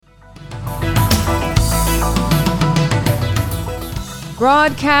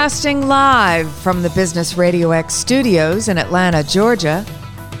Broadcasting live from the Business Radio X studios in Atlanta, Georgia,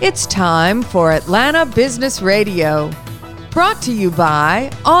 it's time for Atlanta Business Radio. Brought to you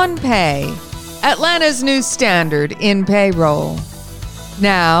by OnPay, Atlanta's new standard in payroll.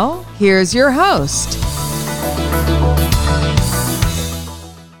 Now, here's your host.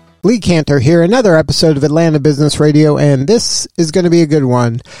 Lee Cantor here, another episode of Atlanta Business Radio, and this is going to be a good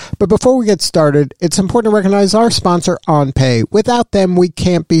one. But before we get started, it's important to recognize our sponsor, OnPay. Without them, we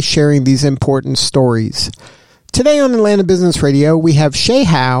can't be sharing these important stories. Today on Atlanta Business Radio, we have Shay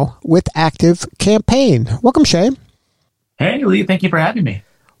Howe with Active Campaign. Welcome, Shay. Hey, Lee. Thank you for having me.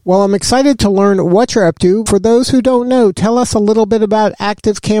 Well, I'm excited to learn what you're up to. For those who don't know, tell us a little bit about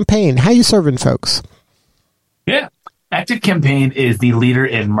Active Campaign. How you serving folks? Yeah. Active Campaign is the leader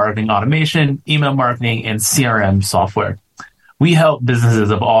in marketing automation, email marketing, and CRM software. We help businesses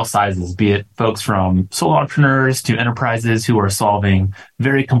of all sizes, be it folks from solo entrepreneurs to enterprises who are solving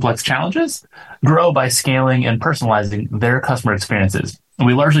very complex challenges, grow by scaling and personalizing their customer experiences. And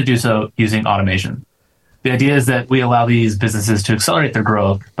we largely do so using automation. The idea is that we allow these businesses to accelerate their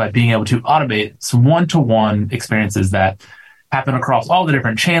growth by being able to automate some one-to-one experiences that happen across all the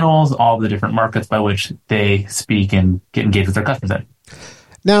different channels, all the different markets by which they speak and get engaged with their customers in.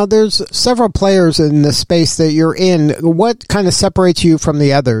 Now, there's several players in the space that you're in. What kind of separates you from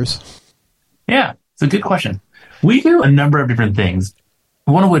the others? Yeah, it's a good question. We do a number of different things,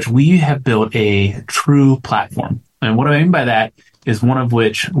 one of which we have built a true platform. And what I mean by that is one of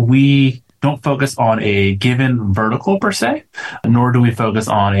which we don't focus on a given vertical per se, nor do we focus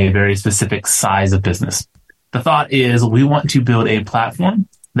on a very specific size of business. The thought is we want to build a platform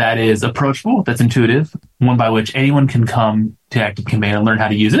that is approachable, that's intuitive, one by which anyone can come to Active Campaign and learn how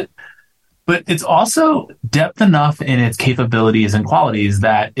to use it. But it's also depth enough in its capabilities and qualities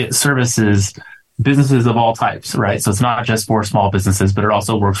that it services businesses of all types, right? So it's not just for small businesses, but it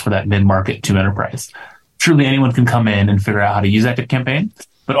also works for that mid-market to enterprise. Truly anyone can come in and figure out how to use Active Campaign,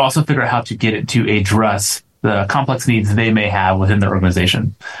 but also figure out how to get it to address the complex needs they may have within their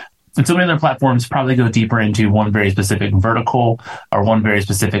organization. And so many other platforms probably go deeper into one very specific vertical or one very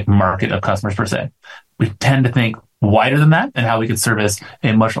specific market of customers per se. We tend to think wider than that and how we could service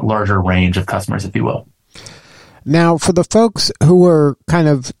a much larger range of customers, if you will. Now, for the folks who are kind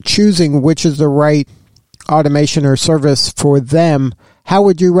of choosing which is the right automation or service for them, how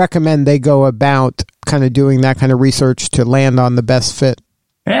would you recommend they go about kind of doing that kind of research to land on the best fit?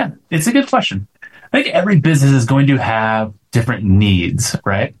 Yeah, it's a good question. I think every business is going to have different needs,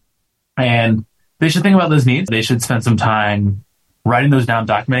 right? And they should think about those needs. They should spend some time writing those down,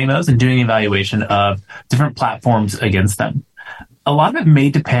 documenting those, and doing an evaluation of different platforms against them. A lot of it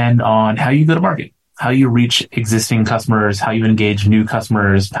may depend on how you go to market, how you reach existing customers, how you engage new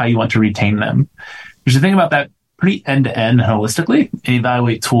customers, how you want to retain them. You should think about that pretty end-to-end holistically and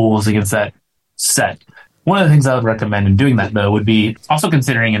evaluate tools against that set. One of the things I would recommend in doing that, though, would be also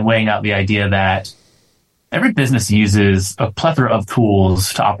considering and weighing out the idea that every business uses a plethora of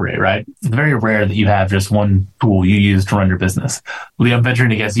tools to operate, right? It's very rare that you have just one tool you use to run your business. Lee, I'm venturing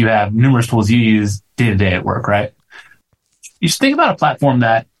to guess you have numerous tools you use day-to-day at work, right? You should think about a platform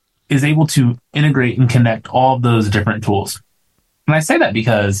that is able to integrate and connect all of those different tools. And I say that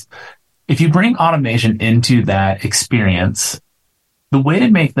because if you bring automation into that experience, the way to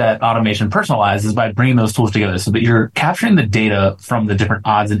make that automation personalized is by bringing those tools together so that you're capturing the data from the different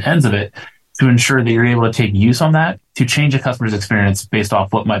odds and ends of it to ensure that you're able to take use on that to change a customer's experience based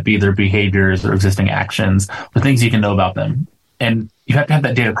off what might be their behaviors or existing actions or things you can know about them. And you have to have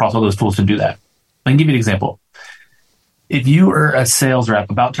that data across all those tools to do that. I can give you an example. If you are a sales rep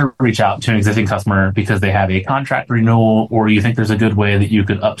about to reach out to an existing customer because they have a contract renewal or you think there's a good way that you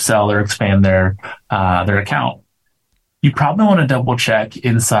could upsell or expand their account, you probably want to double check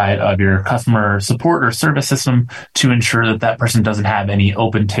inside of your customer support or service system to ensure that that person doesn't have any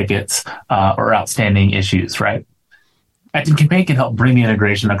open tickets or outstanding issues, right? Active Campaign can help bring the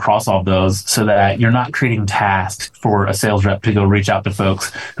integration across all of those so that you're not creating tasks for a sales rep to go reach out to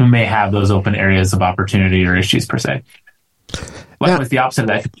folks who may have those open areas of opportunity or issues per se. Likewise, the opposite of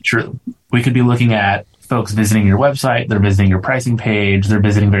that could be true. We could be looking at folks visiting your website, they're visiting your pricing page, they're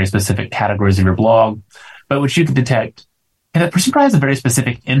visiting very specific categories of your blog, but which you can detect, and that person probably has a very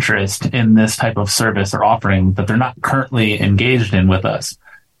specific interest in this type of service or offering that they're not currently engaged in with us.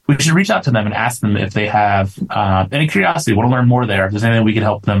 We should reach out to them and ask them if they have any curiosity, want to learn more there, if there's anything we could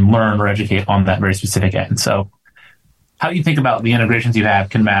help them learn or educate on that very specific end. So how you think about the integrations you have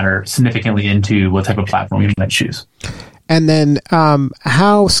can matter significantly into what type of platform you might choose. And then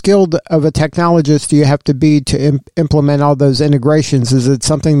how skilled of a technologist do you have to be to implement all those integrations? Is it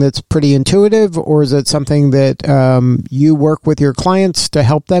something that's pretty intuitive, or is it something that you work with your clients to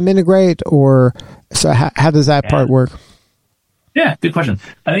help them integrate? Or so how does that part work? Yeah, good question.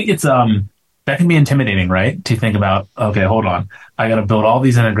 I think it's that can be intimidating, right? To think about, okay, hold on, I got to build all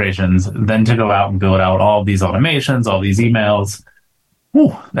these integrations, then to go out and build out all these automations, all these emails.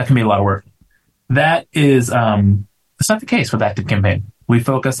 Whew, that can be a lot of work. That is, it's not the case with ActiveCampaign. We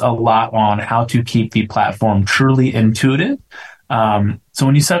focus a lot on how to keep the platform truly intuitive. So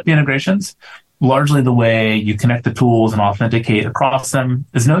when you set up the integrations, largely the way you connect the tools and authenticate across them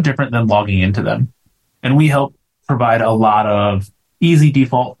is no different than logging into them. And we help provide a lot of easy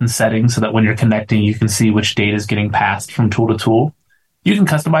default and settings so that when you're connecting, you can see which data is getting passed from tool to tool. You can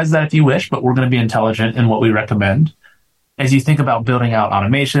customize that if you wish, but we're going to be intelligent in what we recommend. As you think about building out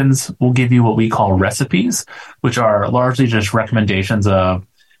automations, we'll give you what we call recipes, which are largely just recommendations of,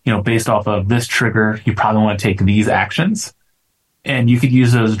 based off of this trigger, you probably want to take these actions. And you could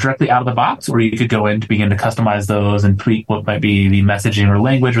use those directly out of the box, or you could go in to begin to customize those and tweak what might be the messaging or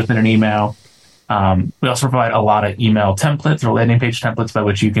language within an email. We also provide a lot of email templates or landing page templates by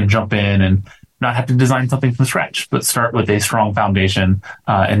which you can jump in and not have to design something from scratch, but start with a strong foundation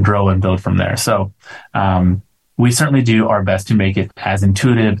and grow and build from there. So we certainly do our best to make it as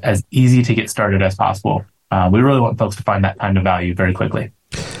intuitive, as easy to get started as possible. We really want folks to find that kind of value very quickly.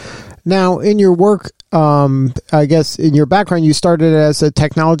 Now, in your work, I guess in your background, you started as a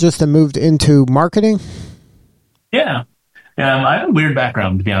technologist and moved into marketing? Yeah. I have a weird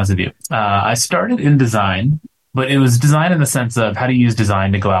background, to be honest with you. I started in design, but it was design in the sense of how to use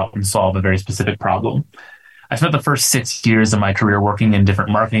design to go out and solve a very specific problem. I spent the first 6 years of my career working in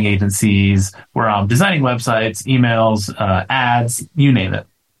different marketing agencies where I'm designing websites, emails, ads, you name it.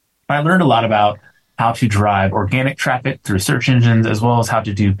 I learned a lot about how to drive organic traffic through search engines, as well as how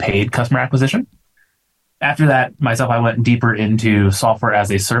to do paid customer acquisition. After that, I went deeper into software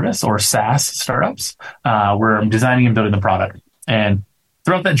as a service or SaaS startups, where I'm designing and building the product. And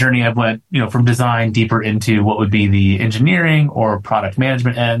throughout that journey, I went, from design deeper into what would be the engineering or product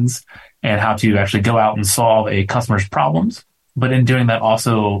management ends and how to actually go out and solve a customer's problems. But in doing that,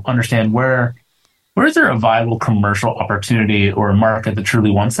 also understand where is there a viable commercial opportunity or a market that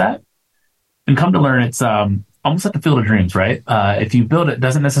truly wants that? And come to learn it's almost like the field of dreams, right? If you build it,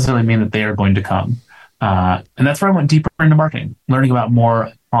 doesn't necessarily mean that they are going to come. And that's where I went deeper into marketing, learning about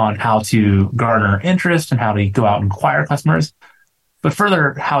more on how to garner interest and how to go out and acquire customers, but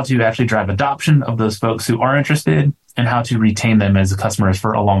further how to actually drive adoption of those folks who are interested and how to retain them as customers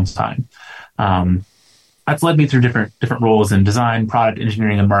for a long time. That's led me through different roles in design, product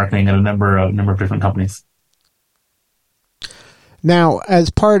engineering, and marketing at a number of different companies. Now,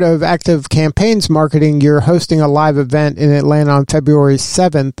 as part of ActiveCampaign's marketing, you're hosting a live event in Atlanta on February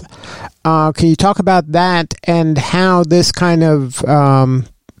 7th. Can you talk about that and how this kind of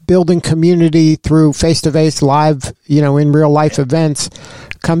building community through face-to-face live, in real-life events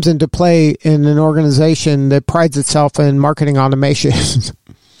comes into play in an organization that prides itself in marketing automation?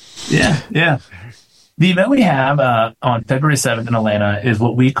 Yeah. The event we have on February 7th in Atlanta is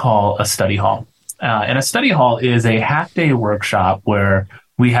what we call a study hall. And a study hall is a half-day workshop where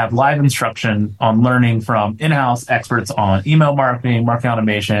we have live instruction on learning from in-house experts on email marketing, marketing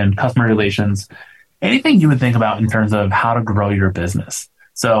automation, customer relations, anything you would think about in terms of how to grow your business.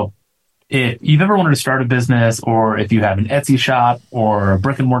 So if you've ever wanted to start a business, or if you have an Etsy shop or a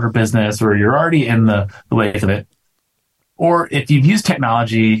brick and mortar business, or you're already in the ways of it, or if you've used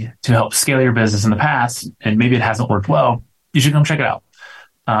technology to help scale your business in the past and maybe it hasn't worked well, you should come check it out.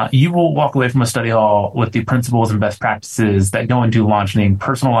 You will walk away from a study hall with the principles and best practices that go into launching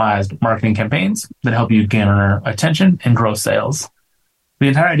personalized marketing campaigns that help you garner attention and grow sales. The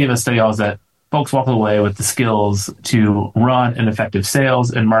entire idea of a study hall is that folks walk away with the skills to run an effective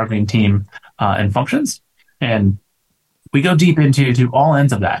sales and marketing team and functions. And we go deep into all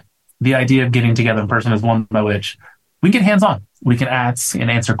ends of that. The idea of getting together in person is one by which we get hands-on. We can ask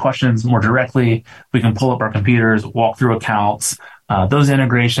and answer questions more directly. We can pull up our computers, walk through accounts, those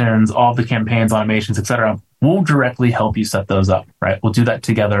integrations, all the campaigns, automations, et cetera. We'll directly help you set those up, right? We'll do that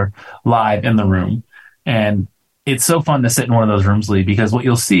together live in the room. And it's so fun to sit in one of those rooms, Lee, because what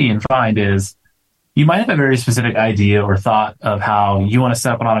you'll see and find is you might have a very specific idea or thought of how you want to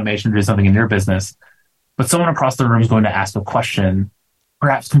set up an automation to do something in your business, but someone across the room is going to ask a question,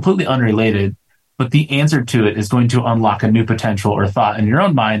 perhaps completely unrelated, but the answer to it is going to unlock a new potential or thought in your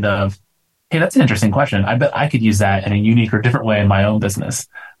own mind of, hey, that's an interesting question. I bet I could use that in a unique or different way in my own business.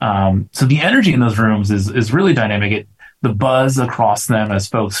 So the energy in those rooms is really dynamic. the buzz across them as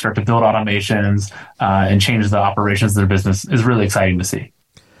folks start to build automations and change the operations of their business is really exciting to see.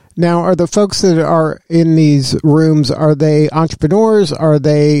 Now, are the folks that are in these rooms, are they entrepreneurs? Are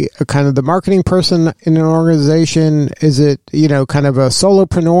they kind of the marketing person in an organization? Is it, kind of a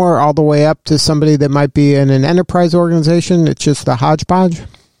solopreneur all the way up to somebody that might be in an enterprise organization? It's just a hodgepodge?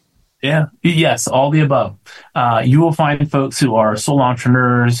 Yeah. Yes, all the above. You will find folks who are sole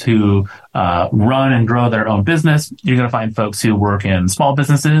entrepreneurs who run and grow their own business. You're going to find folks who work in small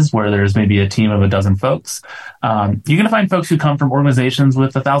businesses where there's maybe a team of a dozen folks. You're going to find folks who come from organizations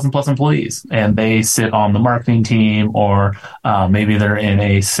with 1,000+ employees, and they sit on the marketing team, or maybe they're in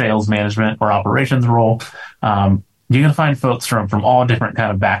a sales management or operations role. You're going to find folks from all different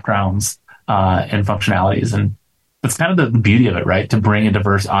kind of backgrounds and functionalities. And that's kind of the beauty of it, right? To bring a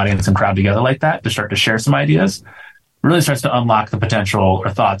diverse audience and crowd together like that, to start to share some ideas, really starts to unlock the potential or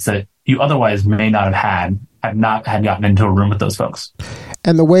thoughts that you otherwise may not have not gotten into a room with those folks.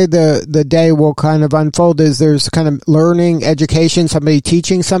 And the way the day will kind of unfold is there's kind of learning, education, somebody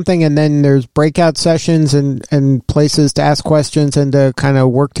teaching something, and then there's breakout sessions and places to ask questions and to kind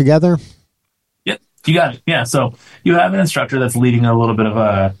of work together. Yep, you got it. Yeah, so you have an instructor that's leading a little bit of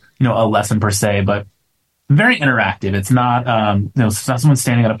a lesson per se, but very interactive. It's not, it's not someone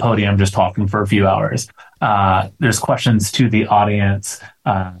standing at a podium just talking for a few hours. There's questions to the audience.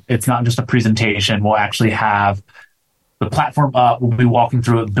 It's not just a presentation. We'll actually have the platform up. We'll be walking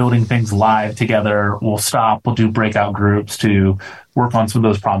through it, building things live together. We'll stop. We'll do breakout groups to work on some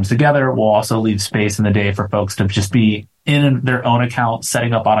of those problems together. We'll also leave space in the day for folks to just be in their own account,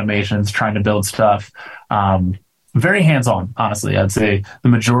 setting up automations, trying to build stuff. Very hands-on, honestly. I'd say the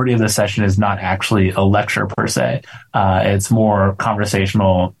majority of the session is not actually a lecture per se. It's more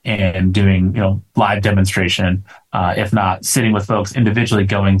conversational and doing, live demonstration, if not sitting with folks individually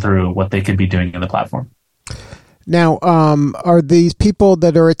going through what they could be doing in the platform. Now, are these people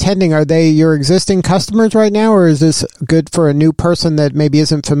that are attending, are they your existing customers right now, or is this good for a new person that maybe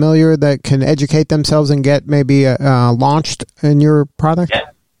isn't familiar that can educate themselves and get maybe launched in your product?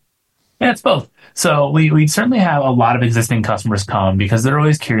 Yeah, it's both. So we certainly have a lot of existing customers come because they're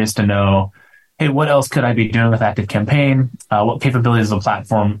always curious to know, hey, what else could I be doing with ActiveCampaign? What capabilities of the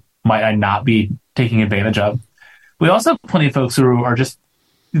platform might I not be taking advantage of? We also have plenty of folks who are just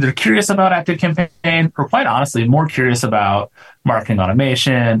either curious about ActiveCampaign or, quite honestly, more curious about marketing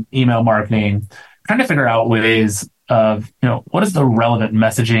automation, email marketing, trying to figure out ways of, what is the relevant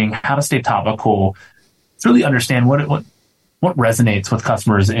messaging, how to stay topical, to really understand what resonates with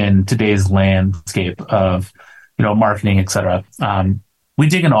customers in today's landscape of, marketing, et cetera. We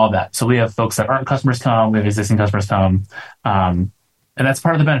dig into all that. So we have folks that aren't customers come, we have existing customers come. And that's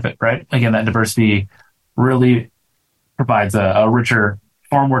part of the benefit, right? Again, that diversity really provides a richer,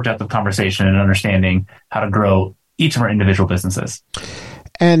 far more depth of conversation and understanding how to grow each of our individual businesses.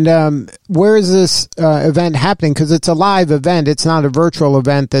 And where is this event happening? Because it's a live event. It's not a virtual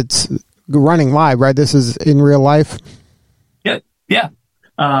event that's running live, right? This is in real life.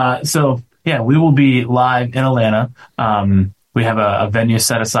 Yeah. We will be live in Atlanta. We have a venue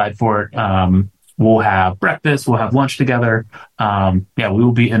set aside for it. We'll have breakfast. We'll have lunch together. We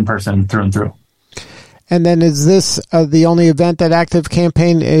will be in person through and through. And then is this the only event that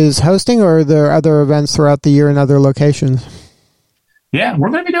ActiveCampaign is hosting, or are there other events throughout the year in other locations? Yeah,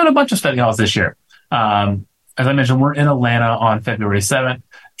 we're going to be doing a bunch of study halls this year. As I mentioned, we're in Atlanta on February 7th.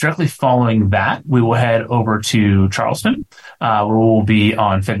 Directly following that, we will head over to Charleston, where we'll be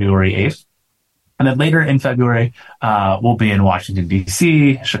on February 8th. And then later in February, we'll be in Washington,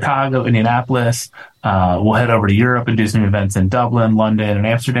 D.C., Chicago, Indianapolis. We'll head over to Europe and do some events in Dublin, London, and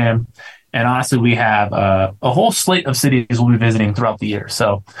Amsterdam. And honestly, we have a whole slate of cities we'll be visiting throughout the year.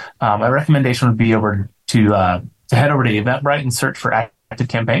 So my recommendation would be to head over to Eventbrite and search for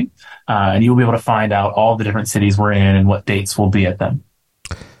ActiveCampaign. And you'll be able to find out all the different cities we're in and what dates we'll be at them.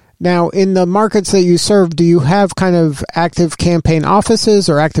 Now, in the markets that you serve, do you have kind of ActiveCampaign offices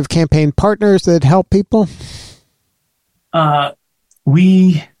or ActiveCampaign partners that help people?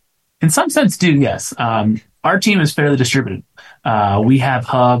 We, in some sense, do, yes. Our team is fairly distributed. We have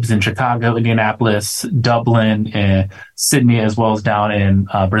hubs in Chicago, Indianapolis, Dublin, Sydney, as well as down in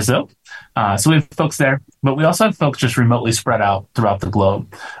Brazil. So we have folks there, but we also have folks just remotely spread out throughout the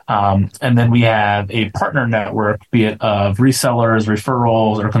globe. And then we have a partner network, be it of resellers,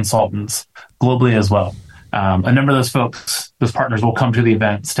 referrals, or consultants globally as well. A number of those folks, those partners will come to the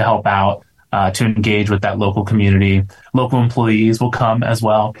events to help out, to engage with that local community. Local employees will come as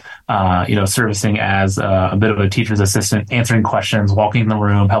well, servicing as a bit of a teacher's assistant, answering questions, walking in the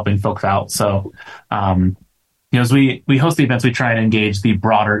room, helping folks out. So, as we host the events, we try and engage the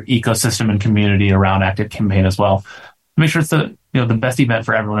broader ecosystem and community around ActiveCampaign as well. make sure it's the best event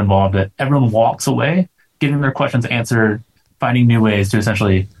for everyone involved, that everyone walks away getting their questions answered, finding new ways to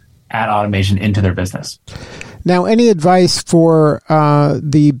essentially add automation into their business. Now, any advice for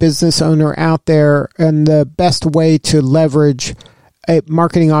the business owner out there and the best way to leverage a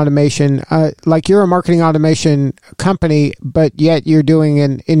marketing automation? Like, you're a marketing automation company, but yet you're doing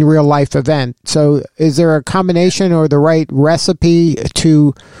an in real life event. So is there a combination or the right recipe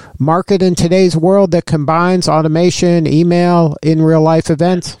to market in today's world that combines automation, email, in real life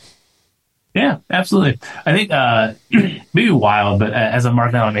events? Yeah, absolutely. I think maybe wild, but as a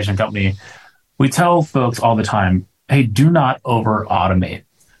marketing automation company, we tell folks all the time, hey, do not over automate,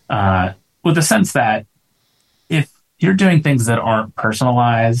 with the sense that if you're doing things that aren't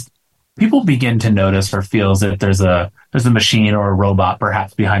personalized, people begin to notice or feel as if there's a machine or a robot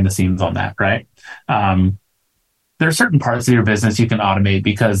perhaps behind the scenes on that, right? There are certain parts of your business you can automate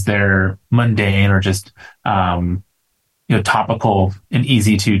because they're mundane or just topical and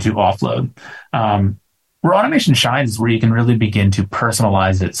easy to offload. Where automation shines is where you can really begin to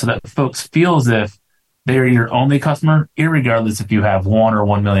personalize it so that folks feel as if they're your only customer, irregardless if you have 1 or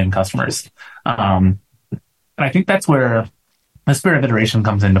 1 million customers. And I think that's where the spirit of iteration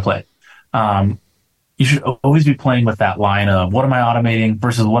comes into play. You should always be playing with that line of what am I automating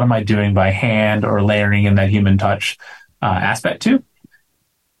versus what am I doing by hand or layering in that human touch aspect too.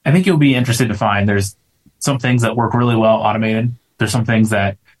 I think you'll be interested to find there's some things that work really well automated. There's some things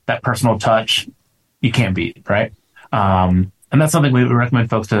that personal touch you can't beat, right? And that's something we would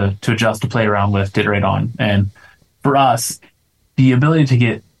recommend folks to adjust, to play around with, to iterate on. And for us, the ability to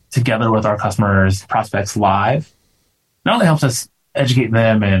get together with our customers, prospects live, not only helps us educate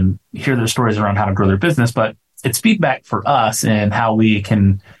them and hear their stories around how to grow their business, but it's feedback for us in how we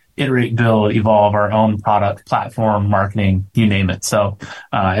can iterate, build, evolve our own product, platform, marketing, you name it. So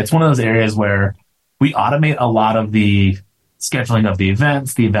it's one of those areas where we automate a lot of the scheduling of the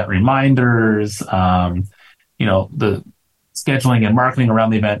events, the event reminders, the scheduling and marketing around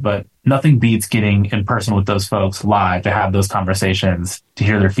the event, but nothing beats getting in person with those folks live to have those conversations, to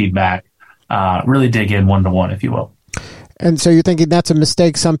hear their feedback, really dig in one-to-one, if you will. And so you're thinking that's a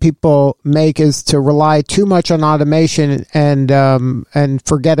mistake some people make, is to rely too much on automation and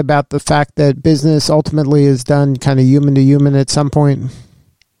forget about the fact that business ultimately is done kind of human to human at some point.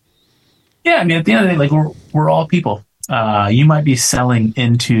 Yeah, I mean, at the end of the day, like we're all people. You might be selling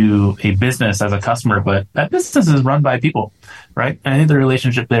into a business as a customer, but that business is run by people, right? And I think the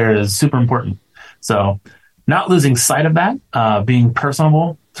relationship there is super important. So not losing sight of that, being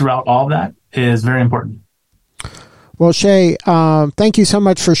personable throughout all of that is very important. Well, Shay, thank you so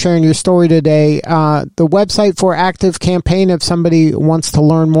much for sharing your story today. The website for ActiveCampaign, if somebody wants to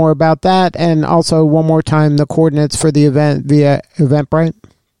learn more about that, and also one more time, the coordinates for the event via Eventbrite.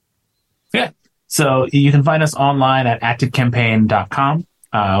 Yeah. So you can find us online at activecampaign.com.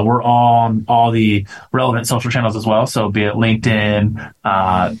 We're on all the relevant social channels as well. So be it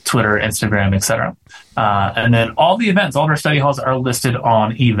LinkedIn, Twitter, Instagram, etc. And then all the events, all of our study halls are listed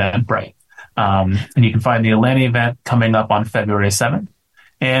on Eventbrite. And you can find the Atlanta event coming up on February 7th.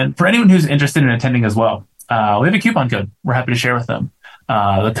 And for anyone who's interested in attending as well, we have a coupon code we're happy to share with them.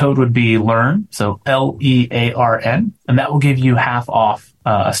 The code would be LEARN, so LEARN, and that will give you half off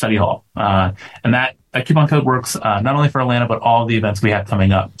a study hall. And that coupon code works not only for Atlanta, but all the events we have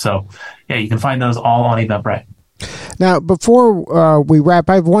coming up. So, yeah, you can find those all on Eventbrite. Now, before we wrap,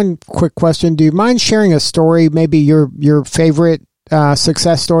 I have one quick question. Do you mind sharing a story, maybe your favorite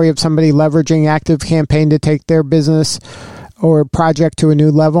success story of somebody leveraging ActiveCampaign to take their business or project to a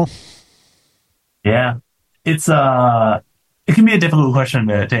new level? Yeah, it can be a difficult question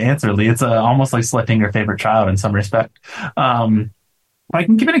to answer, Lee. It's almost like selecting your favorite child in some respect. I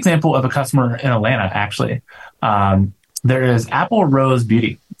can give an example of a customer in Atlanta, actually. There is Apple Rose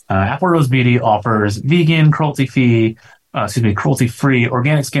Beauty. Apple Rose Beauty offers vegan, cruelty-free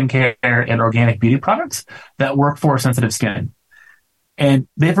organic skincare and organic beauty products that work for sensitive skin. And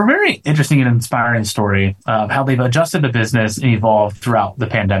they have a very interesting and inspiring story of how they've adjusted the business and evolved throughout the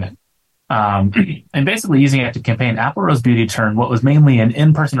pandemic. And basically using ActiveCampaign, Apple Rose Beauty turned what was mainly an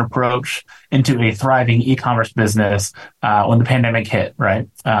in-person approach into a thriving e-commerce business when the pandemic hit, right?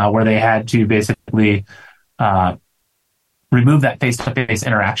 Where they had to basically remove that face-to-face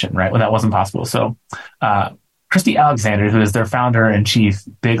interaction, right? When that wasn't possible. So Christy Alexander, who is their founder and chief,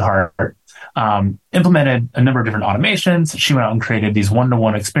 Big Heart, implemented a number of different automations. She went out and created these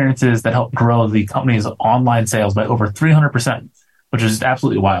one-to-one experiences that helped grow the company's online sales by over 300%, which is just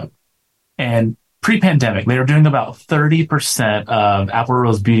absolutely wild. And pre-pandemic, they were doing about 30% of Apple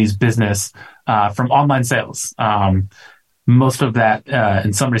Rose Beauty's business from online sales. Most of that,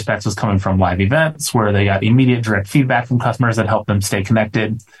 in some respects, was coming from live events where they got immediate direct feedback from customers that helped them stay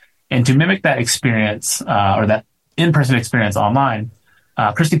connected. And to mimic that experience or that in-person experience online,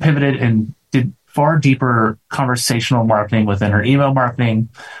 Christy pivoted and did far deeper conversational marketing within her email marketing.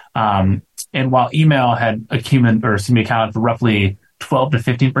 And while email had accounted for roughly 12 to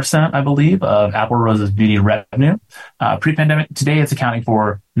 15%, I believe, of Apple Rose's beauty revenue, pre-pandemic, today it's accounting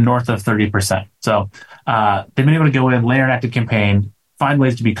for north of 30%. So they've been able to go in, layer an active campaign, find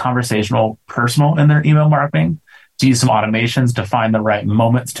ways to be conversational, personal in their email marketing, to use some automations to find the right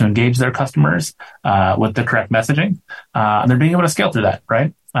moments to engage their customers with the correct messaging. And they're being able to scale through that,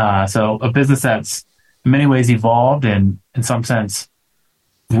 right? So a business that's in many ways evolved and in some sense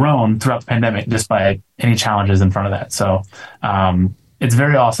grown throughout the pandemic just by any challenges in front of that. So it's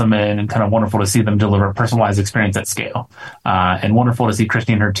very awesome and kind of wonderful to see them deliver a personalized experience at scale, and wonderful to see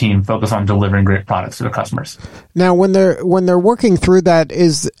Christy and her team focus on delivering great products to their customers. Now, when they're working through that,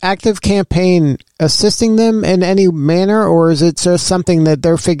 is ActiveCampaign assisting them in any manner, or is it just something that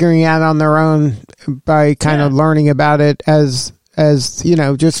they're figuring out on their own by kind of learning about it as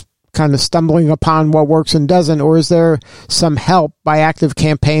just kind of stumbling upon what works and doesn't, or is there some help by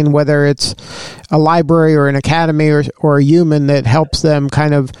ActiveCampaign, whether it's a library or an academy or a human that helps them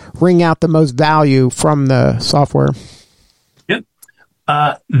kind of wring out the most value from the software? Yep.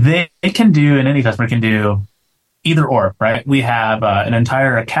 They can do, and any customer can do either or, right? We have an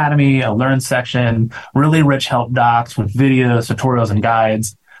entire academy, a learn section, really rich help docs with videos, tutorials, and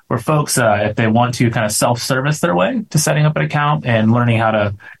guides, where folks, if they want to kind of self-service their way to setting up an account and learning how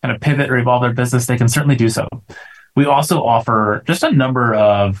to kind of pivot or evolve their business, they can certainly do so. We also offer just a number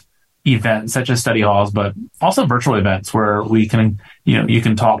of events, such as study halls, but also virtual events where we can, you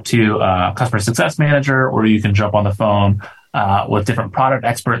can talk to a customer success manager, or you can jump on the phone with different product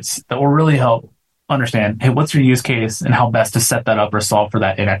experts that will really help understand, hey, what's your use case and how best to set that up or solve for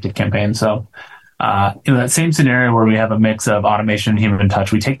that inactive campaign. So in that same scenario where we have a mix of automation and human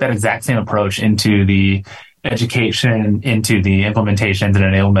touch, we take that exact same approach into the education, into the implementations and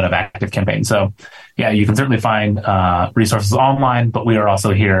enablement of ActiveCampaign. So yeah, you can certainly find resources online, but we are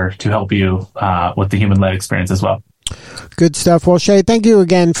also here to help you with the human-led experience as well. Good stuff. Well, Shay, thank you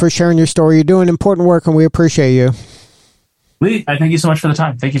again for sharing your story. You're doing important work, and we appreciate you. Lee, I thank you so much for the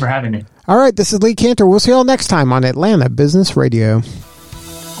time. Thank you for having me. All right, this is Lee Cantor. We'll see you all next time on Atlanta Business Radio.